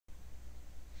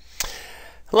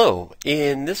Hello,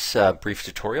 in this brief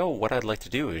tutorial what I'd like to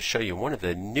do is show you one of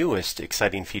the newest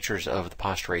exciting features of the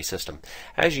PostureRay system.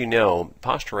 As you know,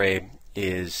 PostureRay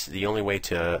is the only way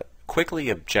to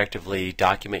quickly, objectively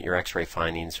document your x-ray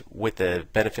findings with the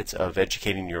benefits of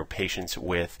educating your patients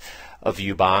with a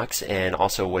view box and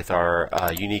also with our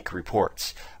unique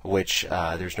reports, which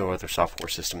there's no other software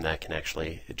system that can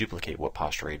actually duplicate what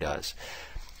PostureRay does.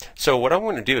 So what I'm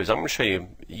going to do is I'm going to show you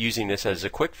using this as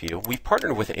a quick view. We've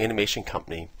partnered with an animation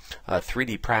company,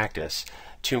 3D Practice,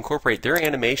 to incorporate their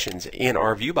animations in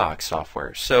our ViewBox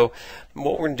software. So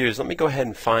what we're going to do is let me go ahead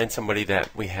and find somebody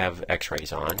that we have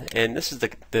x-rays on. And this is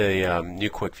the new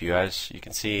quick view. As you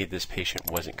can see, this patient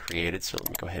wasn't created, so let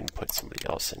me go ahead and put somebody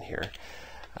else in here.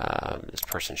 This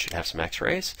person should have some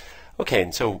x-rays. Okay,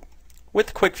 and so with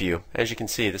the quick view, as you can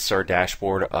see, this is our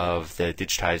dashboard of the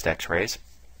digitized x-rays.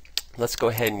 Let's go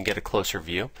ahead and get a closer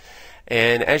view.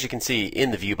 And as you can see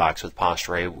in the view box with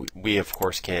PostureRay, we of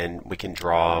course can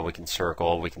draw, we can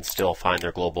circle, we can still find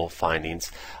their global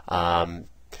findings.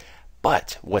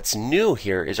 But what's new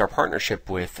here is our partnership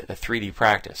with 3D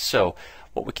Practice. So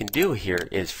what we can do here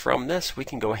is from this we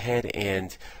can go ahead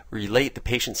and relate the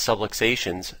patient's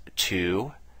subluxations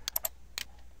to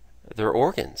their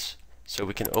organs. So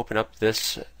we can open up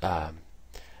this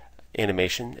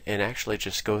animation and actually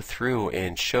just go through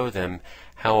and show them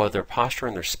how their posture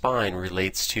and their spine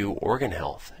relates to organ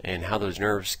health and how those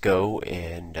nerves go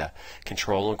and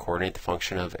control and coordinate the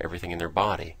function of everything in their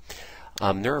body.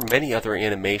 There are many other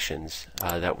animations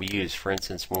that we use. For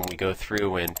instance, when we go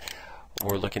through and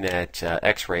we're looking at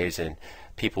x-rays and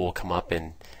people will come up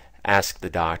and ask the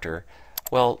doctor,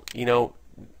 well, you know,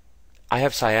 I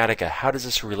have sciatica, how does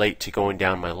this relate to going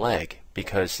down my leg?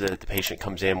 Because the patient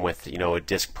comes in with, you know, a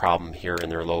disc problem here in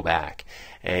their low back,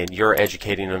 and you're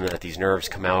educating them that these nerves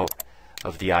come out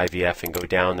of the IVF and go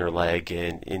down their leg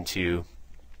and into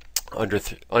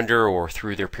under or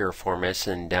through their piriformis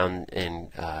and down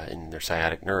in their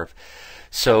sciatic nerve.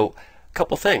 So a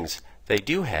couple things. They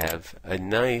do have a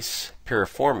nice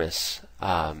piriformis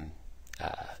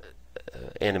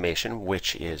animation,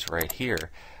 which is right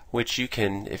here, which you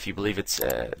can, if you believe it's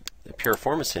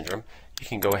piriformis syndrome, you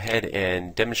can go ahead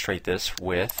and demonstrate this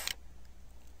with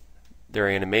their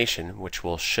animation, which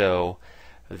will show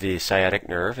the sciatic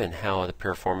nerve and how the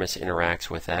piriformis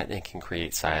interacts with that and can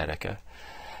create sciatica.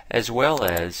 As well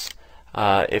as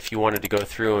if you wanted to go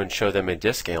through and show them a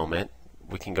disc ailment,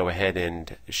 we can go ahead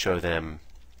and show them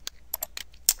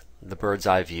the bird's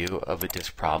eye view of a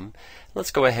disc problem. Let's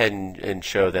go ahead and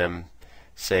show them,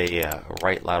 say, a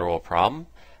right lateral problem,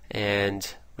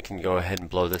 and we can go ahead and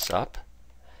blow this up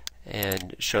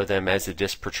and show them as the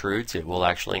disc protrudes, it will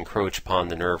actually encroach upon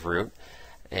the nerve root.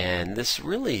 And this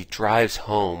really drives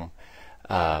home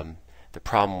the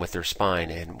problem with their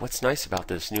spine. And what's nice about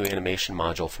this new animation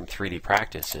module from 3D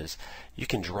Practice is you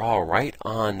can draw right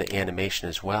on the animation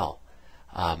as well.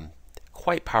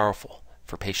 Quite powerful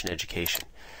for patient education.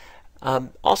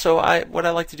 Also, what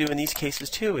I like to do in these cases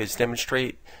too is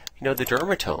demonstrate, you know, the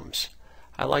dermatomes.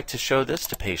 I like to show this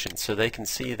to patients so they can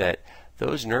see that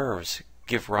those nerves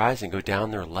give rise and go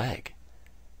down their leg.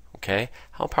 Okay,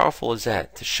 how powerful is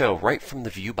that to show right from the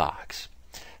view box?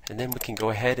 And then we can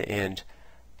go ahead and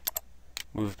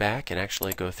move back and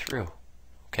actually go through.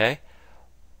 Okay,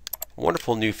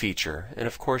 wonderful new feature. And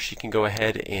of course you can go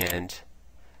ahead and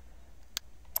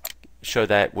show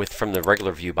that from the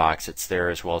regular view box, it's there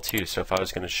as well too. So if I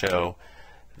was going to show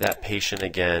that patient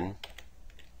again,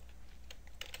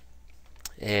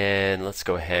 and let's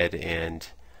go ahead and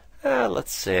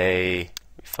let's say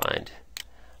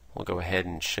we'll go ahead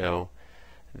and show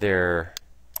their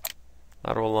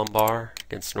lateral lumbar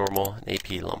against normal and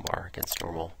AP lumbar against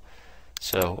normal.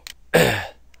 So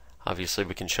obviously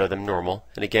we can show them normal,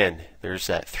 and again there's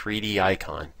that 3D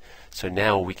icon. So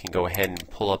now we can go ahead and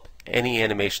pull up any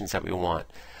animations that we want.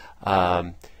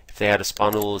 If they had a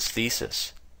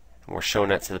spondylolisthesis and we're showing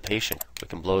that to the patient, we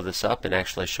can blow this up and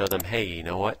actually show them, hey, you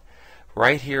know what?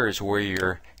 Right here is where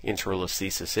your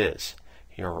interolisthesis is.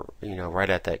 You know, right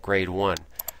at that grade 1.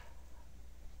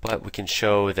 But we can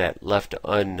show that left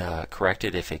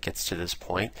uncorrected if it gets to this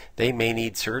point. They may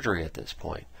need surgery at this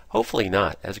point. Hopefully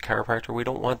not. As a chiropractor, we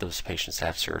don't want those patients to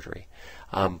have surgery.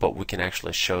 But we can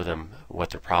actually show them what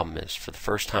their problem is. For the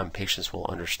first time, patients will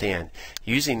understand.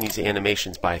 Using these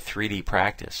animations by 3D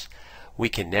Practice, we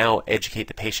can now educate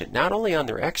the patient not only on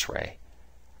their x-ray,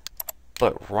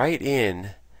 but right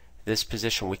in this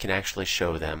position we can actually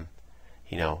show them,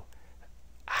 you know,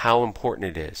 how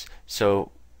important it is.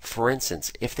 So for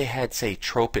instance, if they had, say,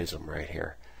 tropism right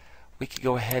here, we could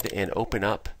go ahead and open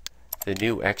up the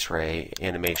new x-ray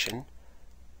animation,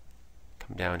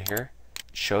 come down here,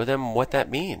 show them what that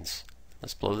means.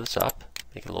 Let's blow this up,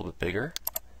 make it a little bit bigger,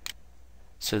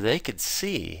 so they could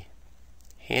see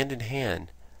hand in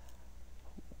hand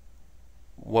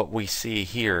what we see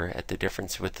here at the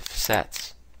difference with the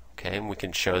facets. Okay, and we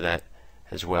can show that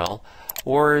as well.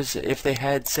 Or if they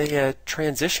had, say, a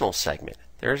transitional segment,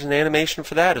 there's an animation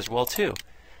for that as well too.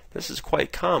 This is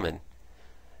quite common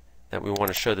that we want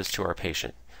to show this to our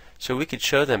patient. So we could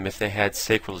show them if they had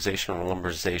sacralization or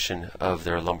lumbarization of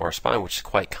their lumbar spine, which is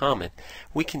quite common.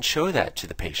 We can show that to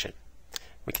the patient.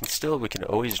 We can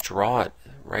always draw it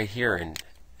right here and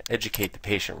educate the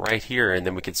patient right here, and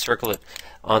then we could circle it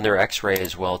on their x-ray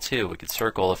as well too. We could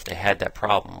circle if they had that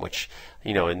problem, which,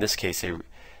 you know, in this case they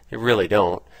really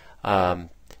don't.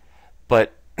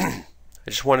 But I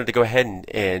just wanted to go ahead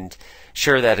and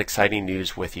share that exciting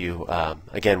news with you.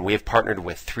 Again, we have partnered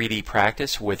with 3D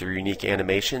Practice with their unique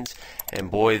animations, and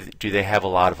boy, do they have a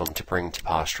lot of them to bring to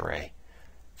PostureRay.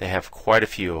 They have quite a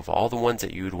few of all the ones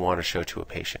that you would want to show to a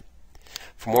patient.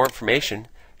 For more information,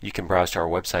 you can browse to our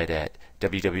website at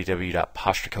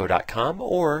www.postureco.com,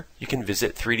 or you can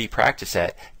visit 3D Practice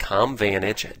at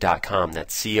comvantage.com.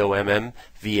 That's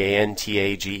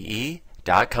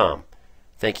COMMVANTAGE.com.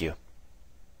 Thank you.